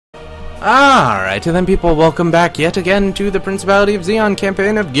Alright, and then people, welcome back yet again to the Principality of Zeon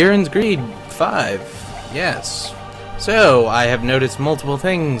campaign of Giren's Greed 5. Yes. So, I have noticed multiple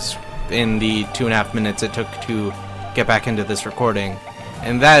things in the 2.5 minutes it took to get back into this recording.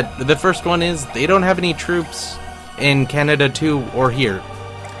 And the first one is, they don't have any troops in Canada 2 or here.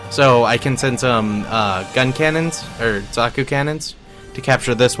 So, I can send some gun cannons, or Zaku cannons, to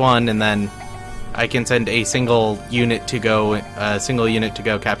capture this one, and then I can send a single unit to go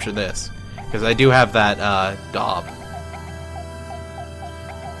capture this, because I do have that daub.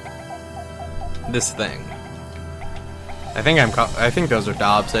 This thing. I think those are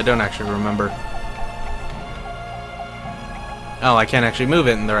daubs. I don't actually remember. Oh, I can't actually move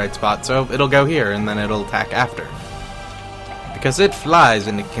it in the right spot, so it'll go here and then it'll attack after. Because it flies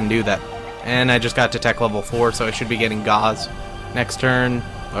and it can do that. And I just got to tech level 4, so I should be getting gauze next turn.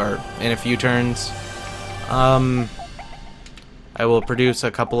 Or in a few turns. I will produce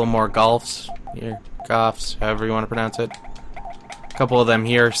a couple of more golfs here, goffs, however you want to pronounce it. A couple of them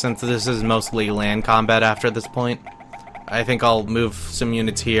here, since this is mostly land combat after this point. I think I'll move some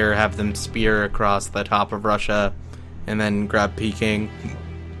units here, have them spear across the top of Russia, and then grab Peking.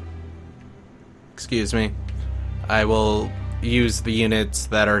 Excuse me. I will use the units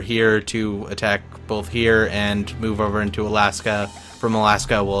that are here to attack both here and move over into Alaska. From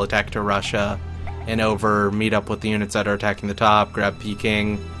Alaska, we'll attack to Russia and over, meet up with the units that are attacking the top, grab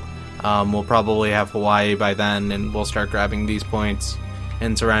Peking. We'll probably have Hawaii by then, and we'll start grabbing these points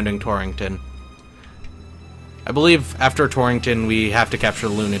and surrounding Torrington. I believe after Torrington, we have to capture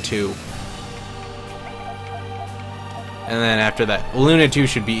Luna 2. And then after that, Luna 2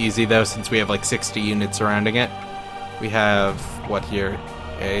 should be easy though, since we have like 60 units surrounding it. We have, what here?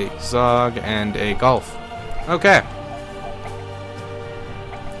 A Zog and a Golf. Okay.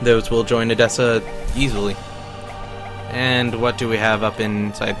 Those will join Odessa easily. And what do we have up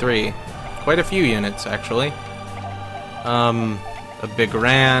inside 3? Quite a few units, actually. A big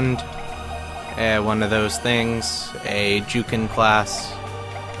Rand, one of those things, a Jukin class,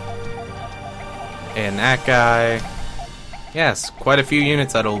 and that guy. Yes, quite a few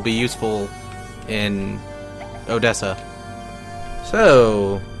units that will be useful in Odessa.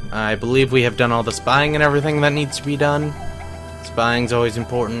 So, I believe we have done all the spying and everything that needs to be done. Spying's always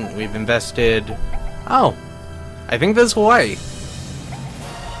important. We've invested... Oh! I think this is Hawaii.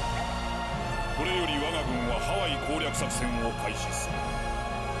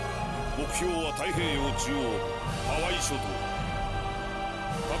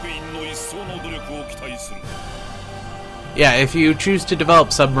 Yeah, if you choose to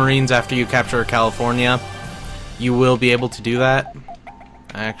develop submarines after you capture California, you will be able to do that.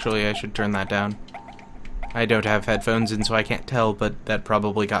 Actually, I should turn that down. I don't have headphones in, so I can't tell, but that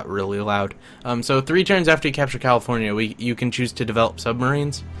probably got really loud. So 3 turns after you capture California, you can choose to develop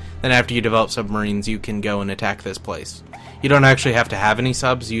submarines. Then after you develop submarines, you can go and attack this place. You don't actually have to have any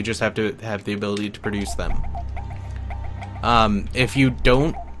subs, you just have to have the ability to produce them. If you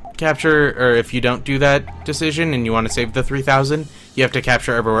don't capture, or if you don't do that decision and you want to save the 3,000, you have to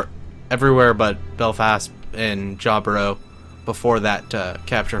capture everywhere but Belfast and Jawborough before that to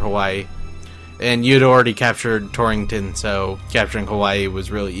capture Hawaii. And you'd already captured Torrington, so capturing Hawaii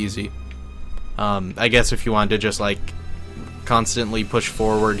was really easy. I guess if you wanted to just like constantly push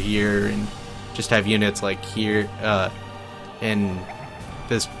forward here and just have units like here in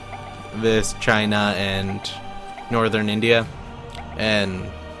this China and northern India, and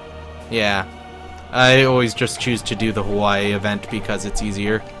yeah, I always just choose to do the Hawaii event because it's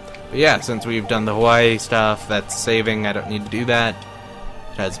easier. But yeah, since we've done the Hawaii stuff, that's saving. I don't need to do that.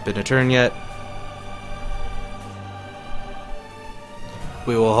 It hasn't been a turn yet.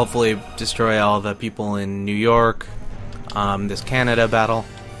 We will hopefully destroy all the people in New York, this Canada battle.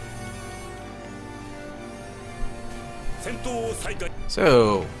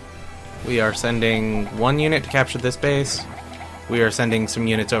 So, we are sending 1 unit to capture this base. We are sending some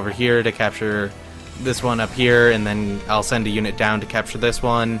units over here to capture this one up here, and then I'll send a unit down to capture this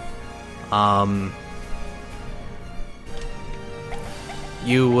one.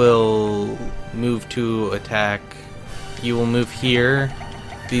 You will move to attack. You will move here.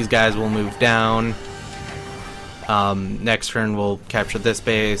 These guys will move down. Next turn we'll capture this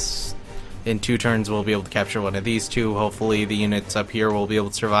base. In 2 turns we'll be able to capture one of these 2. Hopefully the units up here will be able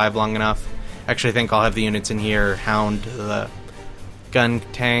to survive long enough. Actually, I think I'll have the units in here hound the gun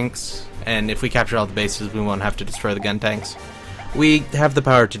tanks. And if we capture all the bases, we won't have to destroy the gun tanks. We have the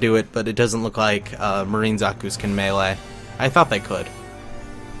power to do it, but it doesn't look like Marine Zakus can melee. I thought they could,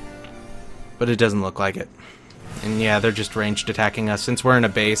 but it doesn't look like it. And yeah, they're just ranged attacking us. Since we're in a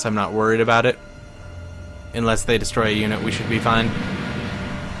base, I'm not worried about it. Unless they destroy a unit, we should be fine.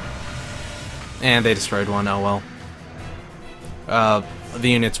 And they destroyed one, oh well. The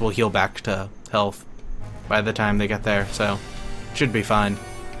units will heal back to health by the time they get there, so should be fine.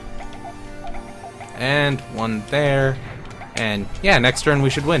 And one there. And yeah, next turn we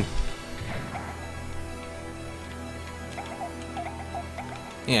should win.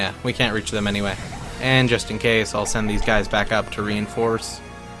 Yeah, we can't reach them anyway. And just in case, I'll send these guys back up to reinforce.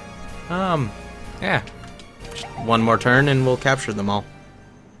 Yeah. Just one more turn and we'll capture them all.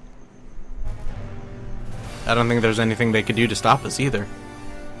 I don't think there's anything they could do to stop us either.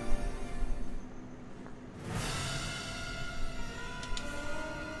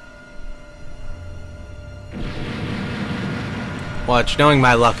 Watch, knowing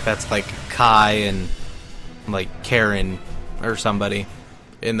my luck, that's like Kai and like Karen or somebody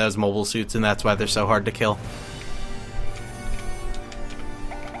in those mobile suits, and that's why they're so hard to kill.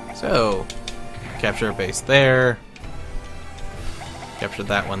 So, capture a base there. Capture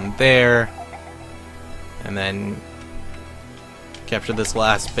that one there. And then capture this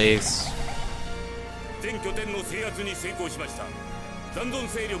last base.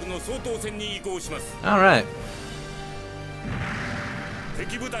 Alright.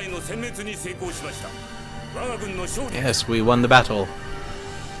 Yes, we won the battle.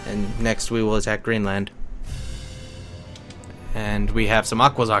 And next we will attack Greenland. And we have some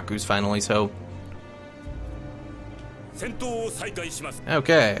Aquazakus finally, so...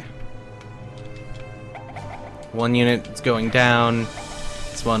 Okay. One unit is going down.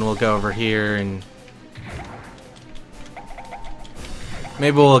 This one will go over here and...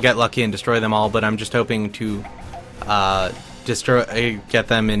 Maybe we'll get lucky and destroy them all, but I'm just hoping to get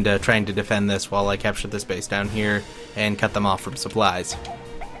them into trying to defend this while I capture this base down here and cut them off from supplies.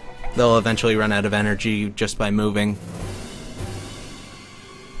 They'll eventually run out of energy just by moving.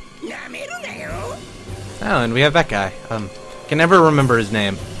 Oh, and we have that guy. Can never remember his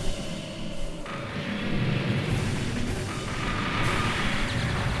name.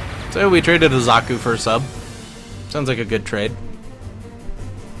 So we traded a Zaku for a sub. Sounds like a good trade.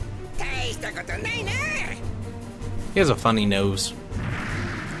 He has a funny nose.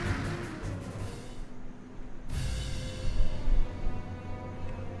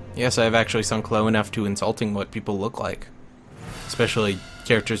 Yes, I've actually sunk low enough to insulting what people look like. Especially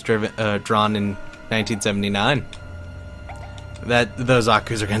characters drawn in 1979. Those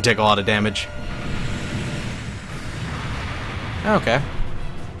Zakus are going to take a lot of damage. Okay.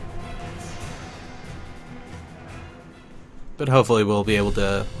 But hopefully we'll be able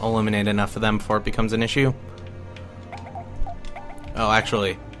to eliminate enough of them before it becomes an issue. Oh,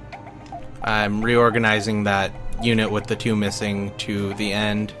 actually, I'm reorganizing that unit with the 2 missing to the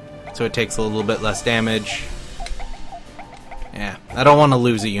end, so it takes a little bit less damage. Yeah, I don't want to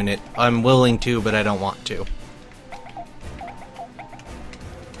lose a unit. I'm willing to, but I don't want to.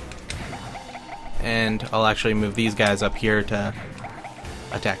 And I'll actually move these guys up here to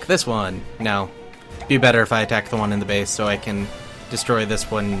attack this one. No, it'd be better if I attack the one in the base so I can destroy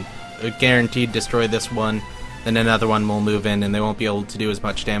this one, guaranteed destroy this one. Then another one will move in and they won't be able to do as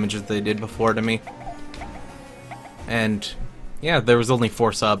much damage as they did before to me. And yeah, there was only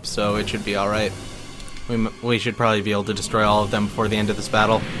 4 subs, so it should be alright. We should probably be able to destroy all of them before the end of this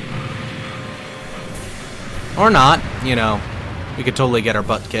battle. Or not, you know. We could totally get our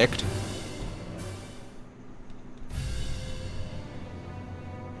butt kicked.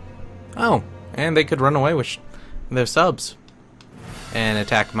 Oh, and they could run away with their subs and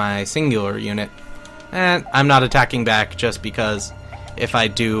attack my singular unit. And I'm not attacking back just because if I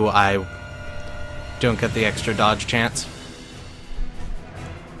do, I don't get the extra dodge chance.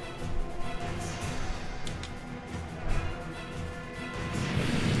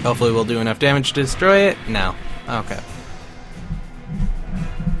 Hopefully we'll do enough damage to destroy it. No. Okay.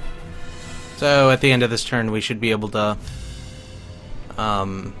 So at the end of this turn we should be able to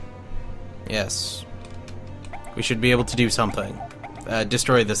yes. We should be able to do something.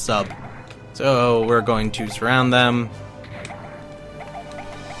 Destroy this sub. So we're going to surround them.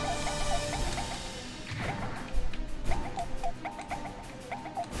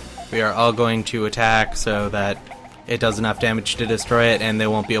 We are all going to attack so that it does enough damage to destroy it and they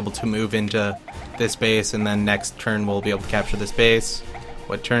won't be able to move into this base, and then next turn we'll be able to capture this base.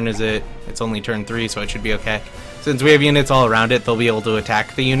 What turn is it? It's only turn 3, so it should be okay. Since we have units all around it, they'll be able to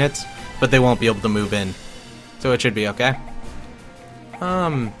attack the units, but they won't be able to move in. So it should be okay.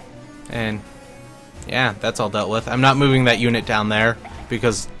 And yeah, that's all dealt with. I'm not moving that unit down there,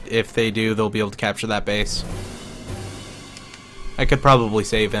 because if they do, they'll be able to capture that base. I could probably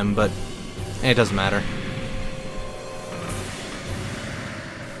save him, but it doesn't matter.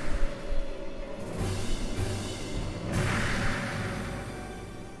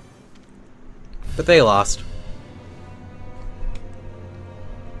 But they lost.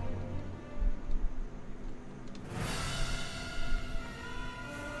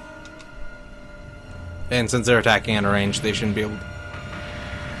 And since they're attacking at a range, they shouldn't be able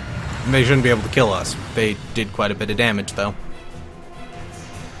to kill us. They did quite a bit of damage, though.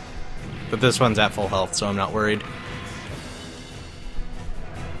 But this one's at full health, so I'm not worried.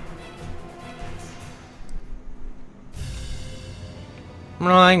 I'm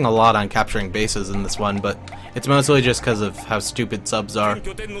relying a lot on capturing bases in this one, but it's mostly just because of how stupid subs are.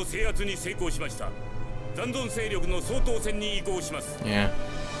 Yeah.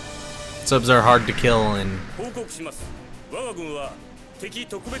 Subs are hard to kill, and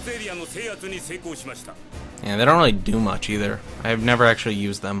yeah, they don't really do much either. I've never actually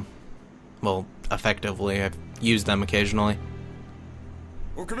used them. Well, effectively. I've used them occasionally.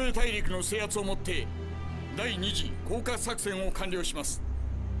 The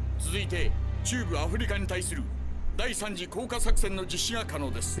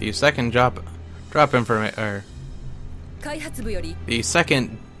second drop information, the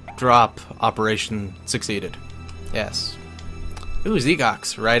second drop operation succeeded. Yes. Ooh,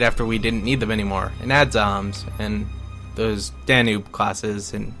 Zegox, right after we didn't need them anymore. And Adzoms, and those Danube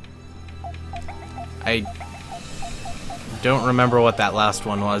classes, and I don't remember what that last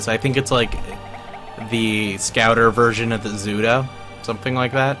one was. I think it's like the Scouter version of the Zudo. Something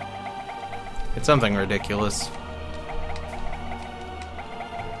like that. It's something ridiculous.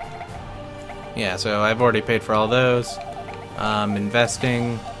 Yeah, so I've already paid for all those.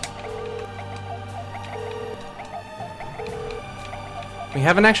 Investing. We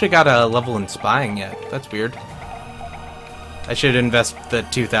haven't actually got a level in spying yet. That's weird. I should invest the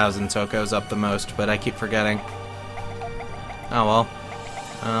 2,000 so it goes up the most, but I keep forgetting. Oh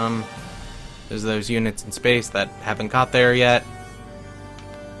well. There's those units in space that haven't got there yet.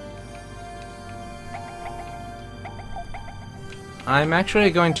 I'm actually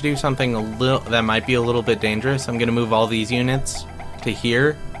going to do something that might be a little bit dangerous. I'm going to move all these units to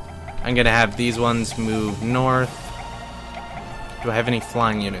here. I'm going to have these ones move north. Do I have any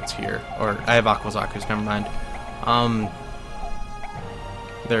flying units here? Or I have Aquazakus, never mind.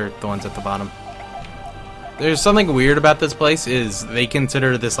 They're the ones at the bottom. There's something weird about this place is they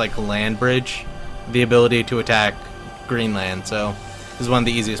consider this like land bridge the ability to attack Greenland. So this is one of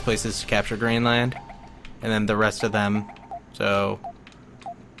the easiest places to capture Greenland. And then the rest of them. So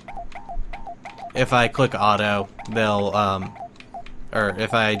if I click auto, they'll or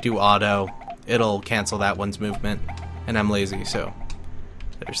if I do auto, it'll cancel that one's movement. And I'm lazy, so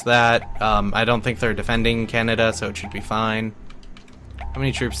there's that. I don't think they're defending Canada, so it should be fine. How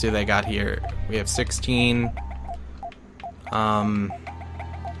many troops do they got here? We have 16.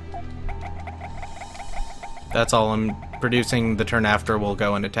 That's all I'm producing. The turn after we'll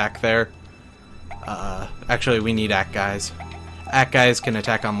go and attack there. Actually, we need ACK guys. ACK guys can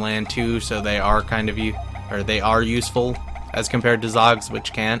attack on land too, so they are they are useful as compared to Zogs,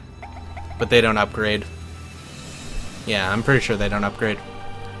 which can't. But they don't upgrade. Yeah, I'm pretty sure they don't upgrade.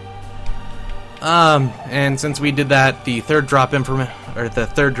 And since we did that, the third drop operation.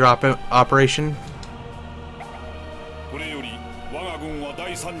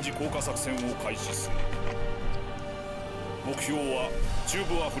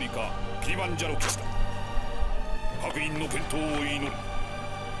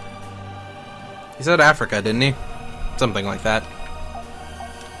 He said Africa, didn't he? Something like that.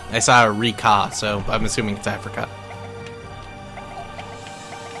 I saw a Rika, so I'm assuming it's Africa.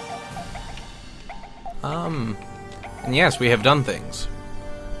 And yes, we have done things.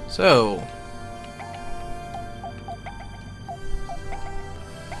 So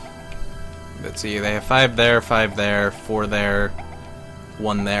let's see, they have 5 there, 5 there, 4 there,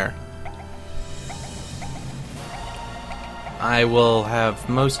 1 there. I will have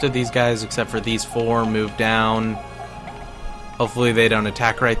most of these guys except for these 4 move down. Hopefully they don't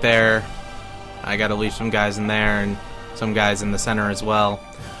attack right there. I gotta leave some guys in there and some guys in the center as well.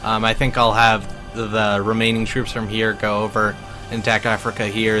 I think I'll have the remaining troops from here go over and attack Africa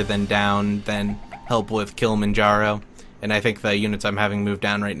here, then down, then help with Kilimanjaro. And I think the units I'm having move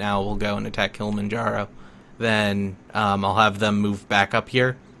down right now will go and attack Kilimanjaro. Then I'll have them move back up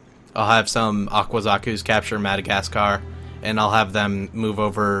here. I'll have some Aquazakus capture Madagascar, and I'll have them move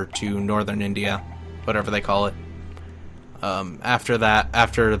over to northern India, whatever they call it. After that,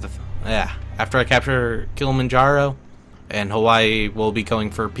 after I capture Kilimanjaro, and Hawaii will be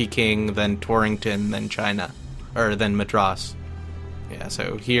going for Peking, then Torrington, then China, or then Madras. Yeah,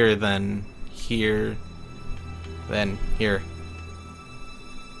 so here, then here, then here.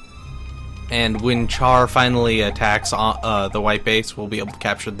 And when Char finally attacks the white base, we'll be able to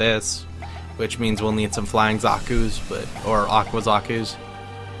capture this, which means we'll need some flying Zakus, or Aqua Zakus,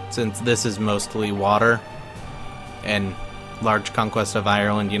 since this is mostly water and large conquest of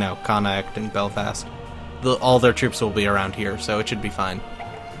Ireland, you know, Connacht and Belfast. All their troops will be around here, so it should be fine.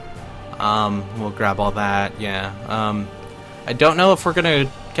 We'll grab all that, yeah. I don't know if we're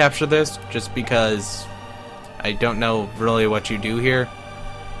gonna capture this, just because I don't know really what you do here,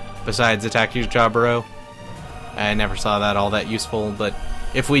 besides attack use Jaburo. I never saw that all that useful, but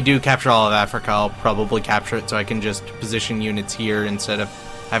if we do capture all of Africa, I'll probably capture it so I can just position units here instead of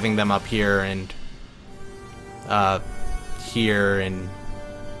having them up here and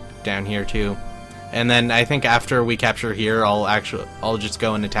down here too. And then I think after we capture here, I'll just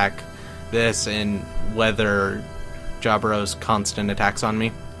go and attack this and weather Jaburo's constant attacks on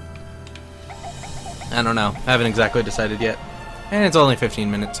me. I don't know. I haven't exactly decided yet. And it's only 15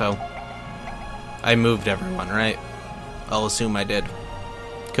 minutes, so I moved everyone, right? I'll assume I did.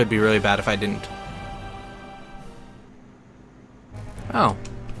 Could be really bad if I didn't. Oh.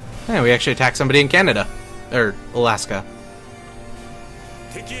 Yeah, we actually attacked somebody in Canada. Or Alaska.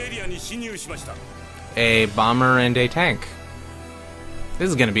 A bomber and a tank. This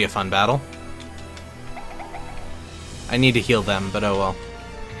is gonna be a fun battle. I need to heal them, but oh well.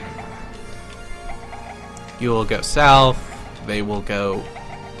 You will go south. They will go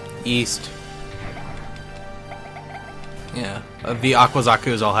east. Yeah. The Aqua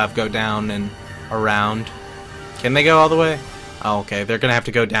Zakus I'll have go down and around. Can they go all the way? Oh, okay. They're gonna have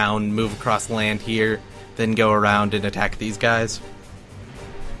to go down, move across land here, then go around and attack these guys.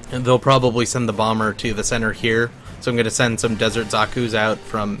 And they'll probably send the bomber to the center here. So I'm gonna send some Desert Zakus out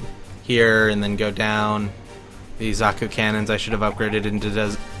from here and then go down. These Zaku cannons I should have upgraded into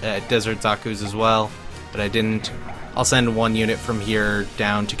Desert Zakus as well, but I didn't. I'll send one unit from here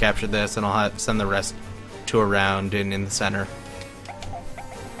down to capture this, and I'll send the rest to around and in the center.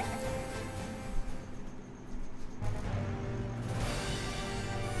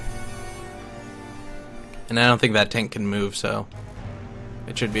 And I don't think that tank can move, so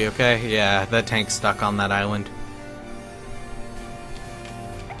it should be okay. Yeah, that tank's stuck on that island.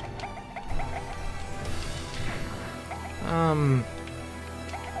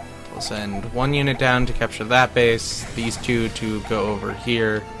 We'll send one unit down to capture that base, these two to go over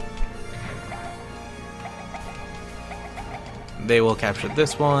here. They will capture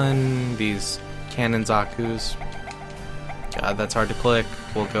this one, these cannon Zakus. God, that's hard to click.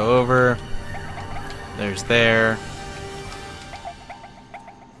 We'll go over. There's there.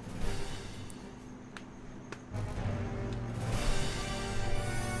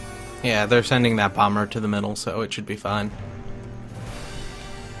 Yeah, they're sending that bomber to the middle, so it should be fine.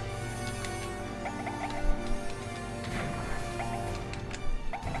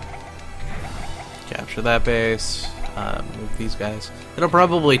 Capture that base. Move these guys. It'll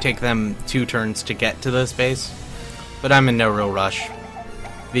probably take them 2 turns to get to this base, but I'm in no real rush.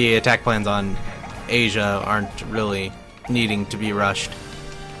 The attack plans on Asia aren't really needing to be rushed.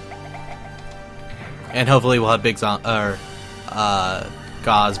 And hopefully we'll have Big Zom, or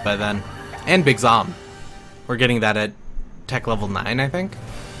Gauze by then. And Big Zom. We're getting that at tech level 9, I think?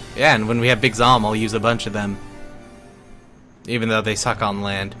 Yeah, and when we have Big Zom, I'll use a bunch of them. Even though they suck on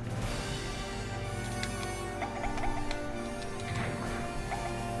land.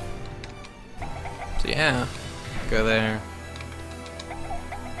 So yeah, go there.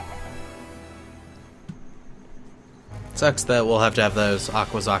 Sucks that we'll have to have those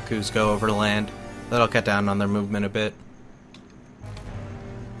Aqua Zakus go over to land. That'll cut down on their movement a bit.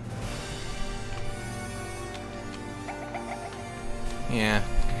 Yeah.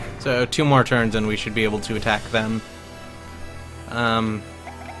 So 2 more turns and we should be able to attack them.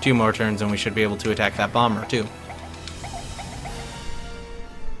 2 more turns and we should be able to attack that bomber too.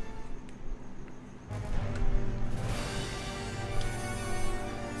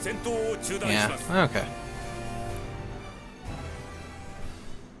 Yeah, okay.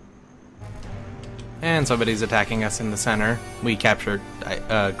 And somebody's attacking us in the center. We captured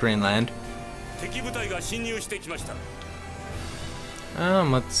Greenland.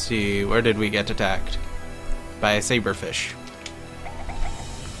 Let's see. Where did we get attacked? By a saberfish.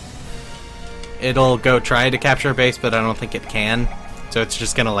 It'll go try to capture a base, but I don't think it can. So it's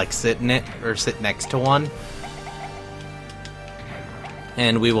just gonna like sit in it, or sit next to one.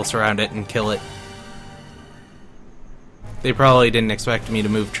 And we will surround it and kill it. They probably didn't expect me to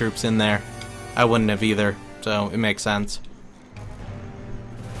move troops in there. I wouldn't have either, so it makes sense.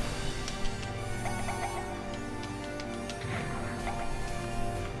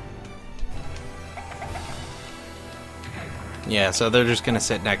 Yeah, so they're just gonna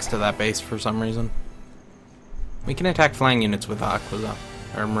sit next to that base for some reason. We can attack flying units with Aqua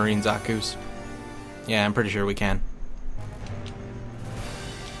or Marine Zakus. Yeah, I'm pretty sure we can.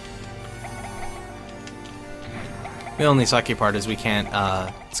 The only sucky part is we can't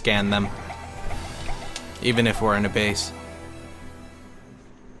scan them, even if we're in a base.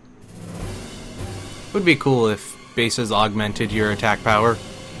 Would be cool if bases augmented your attack power,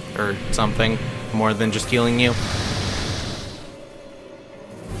 or something, more than just healing you.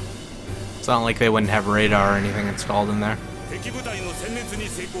 It's not like they wouldn't have radar or anything installed in there.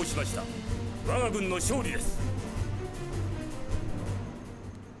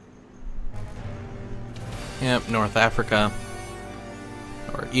 Yep, North Africa.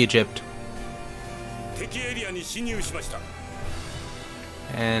 Or Egypt.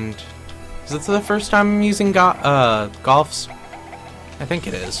 And is this the first time I'm using Golfs? I think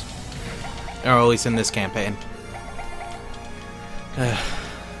it is. Or at least in this campaign.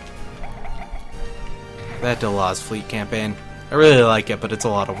 That Delaw's fleet campaign. I really like it, but it's a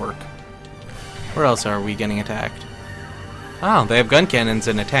lot of work. Where else are we getting attacked? Oh, they have gun cannons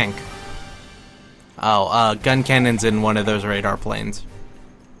and a tank. Oh, gun cannons in one of those radar planes.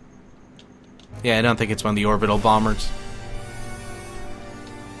 Yeah, I don't think it's one of the orbital bombers.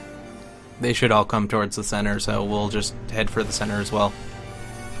 They should all come towards the center, so we'll just head for the center as well.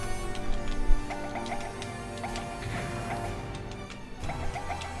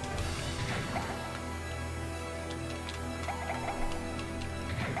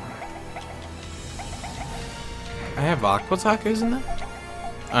 I have Aqua Zakus in there?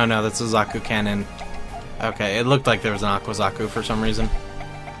 Oh no, that's a Zaku cannon. Okay, it looked like there was an Aqua Zaku for some reason.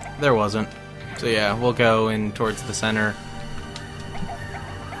 There wasn't. So yeah, we'll go in towards the center.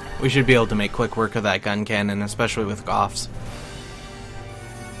 We should be able to make quick work of that gun cannon, especially with Goffs.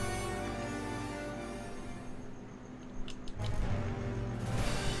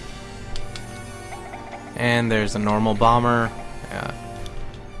 And there's a normal bomber.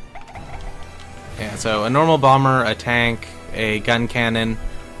 Yeah, so a normal bomber, a tank, a gun cannon,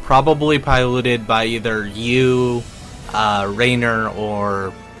 probably piloted by either you, Raynor,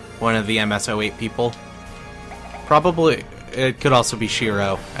 or one of the MS-08 people. Probably, it could also be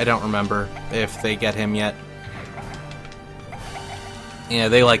Shiro. I don't remember if they get him yet. Yeah,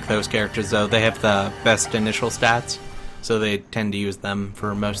 they like those characters though. They have the best initial stats, so they tend to use them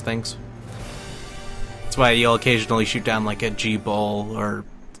for most things. That's why you'll occasionally shoot down like a G-Bull or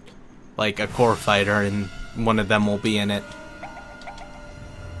like a core fighter and one of them will be in it.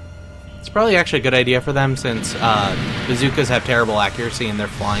 It's probably actually a good idea for them since bazookas have terrible accuracy in their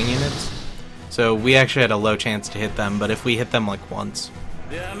flying units. So we actually had a low chance to hit them, but if we hit them like once.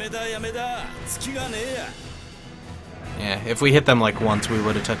 Yeah, if we hit them like once we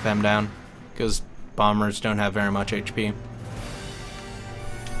would have took them down. Because bombers don't have very much HP.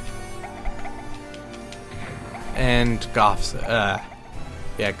 And Goffs,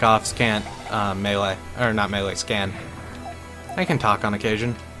 yeah, Goffs can't melee, or not melee, scan. I can talk on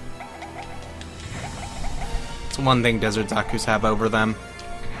occasion. It's one thing Desert Zakus have over them.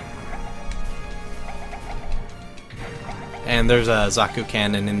 And there's a Zaku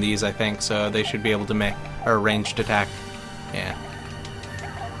cannon in these, I think, so they should be able to make a ranged attack. Yeah.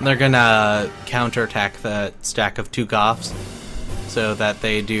 And they're gonna counterattack the stack of 2 Goffs so that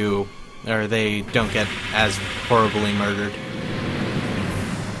they do, or they don't get as horribly murdered.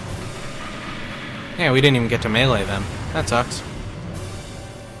 Yeah, we didn't even get to melee them. That sucks.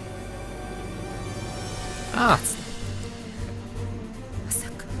 Ah.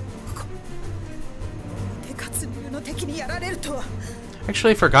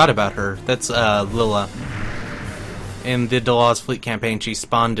 Actually, I forgot about her. That's Lilla. In the Delaw's fleet campaign, she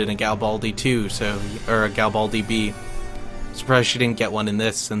spawned in a Garibaldi 2, so, or a Garibaldi B. Surprised she didn't get one in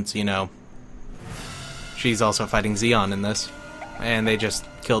this, since, you know, she's also fighting Zeon in this. And they just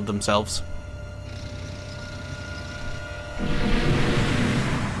killed themselves.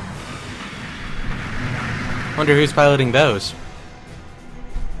 Wonder who's piloting those.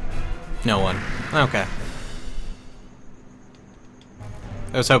 No one. Okay.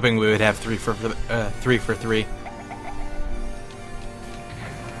 I was hoping we would have 3 for 3.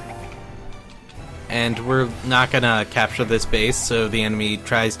 And we're not gonna capture this base, so the enemy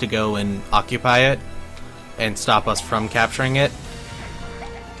tries to go and occupy it and stop us from capturing it.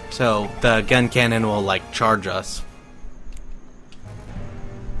 So the gun cannon will like charge us.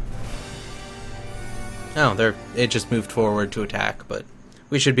 Oh, it just moved forward to attack, but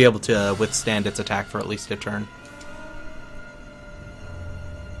we should be able to withstand its attack for at least a turn.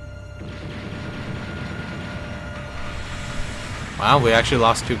 Wow, we actually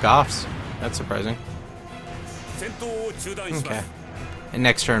lost 2 Goffs. That's surprising. Okay. And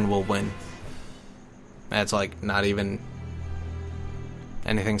next turn we'll win. That's like not even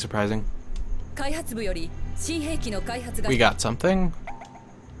anything surprising. We got something.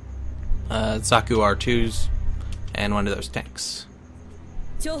 Zaku R2s and one of those tanks.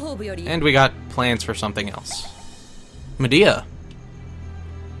 And we got plans for something else. Medea.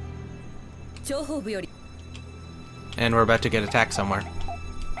 And we're about to get attacked somewhere.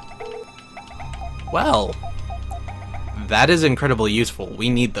 Well, that is incredibly useful. We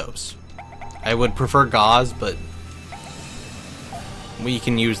need those. I would prefer gauze, but we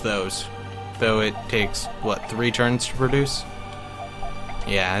can use those. Though it takes, what, 3 turns to produce?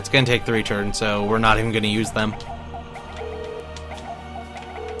 Yeah, it's gonna take 3 turns, so we're not even gonna use them.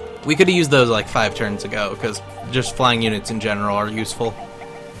 We could have used those like 5 turns ago, because just flying units in general are useful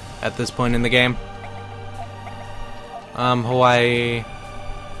at this point in the game. Hawaii.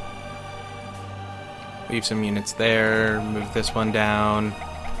 Leave some units there, move this one down.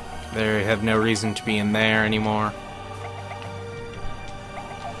 They have no reason to be in there anymore.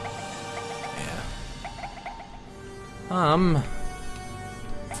 Yeah.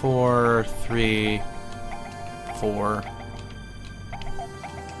 4, 3, 4.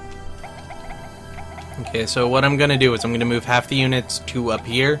 Okay, so what I'm gonna do is I'm gonna move half the units to up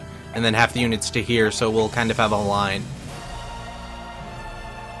here, and then half the units to here, so we'll kind of have a line.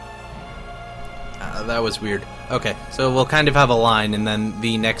 That was weird. Okay, so we'll kind of have a line, and then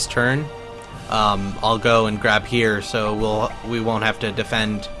the next turn, I'll go and grab here, so we won't have to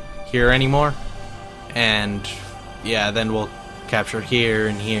defend here anymore. And yeah, then we'll capture here,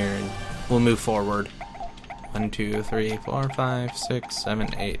 and we'll move forward. 1, 2, 3, 4, 5, 6,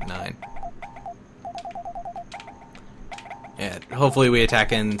 7, 8, 9. Yeah, hopefully we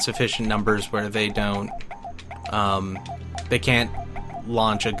attack in sufficient numbers where they don't, they can't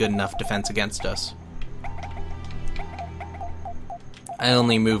launch a good enough defense against us. I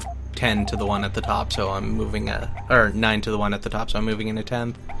only moved 10 to the one at the top, so I'm moving or 9 to the one at the top, so I'm moving in a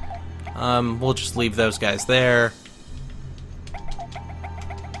 10th. We'll just leave those guys there.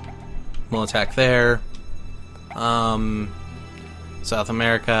 We'll attack there. South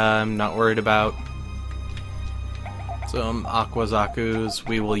America, I'm not worried about. Some Aqua Zakus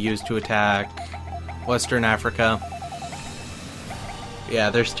we will use to attack Western Africa. Yeah,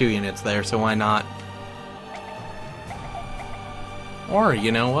 there's 2 units there, so why not? Or,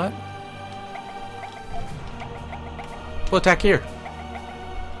 you know what? We'll attack here.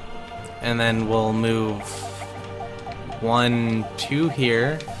 And then we'll move 1, 2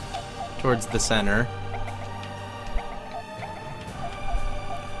 here towards the center.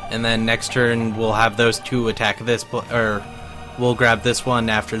 And then next turn we'll have those 2 attack this, or we'll grab this one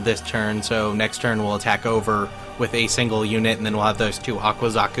after this turn, so next turn we'll attack over with a single unit, and then we'll have those 2 Aqua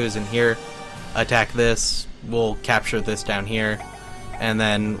Zakus in here attack this. We'll capture this down here, and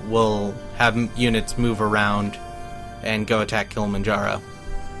then we'll have units move around and go attack Kilimanjaro.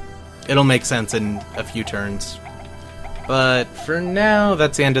 It'll make sense in a few turns. But for now,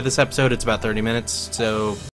 that's the end of this episode. It's about 30 minutes, so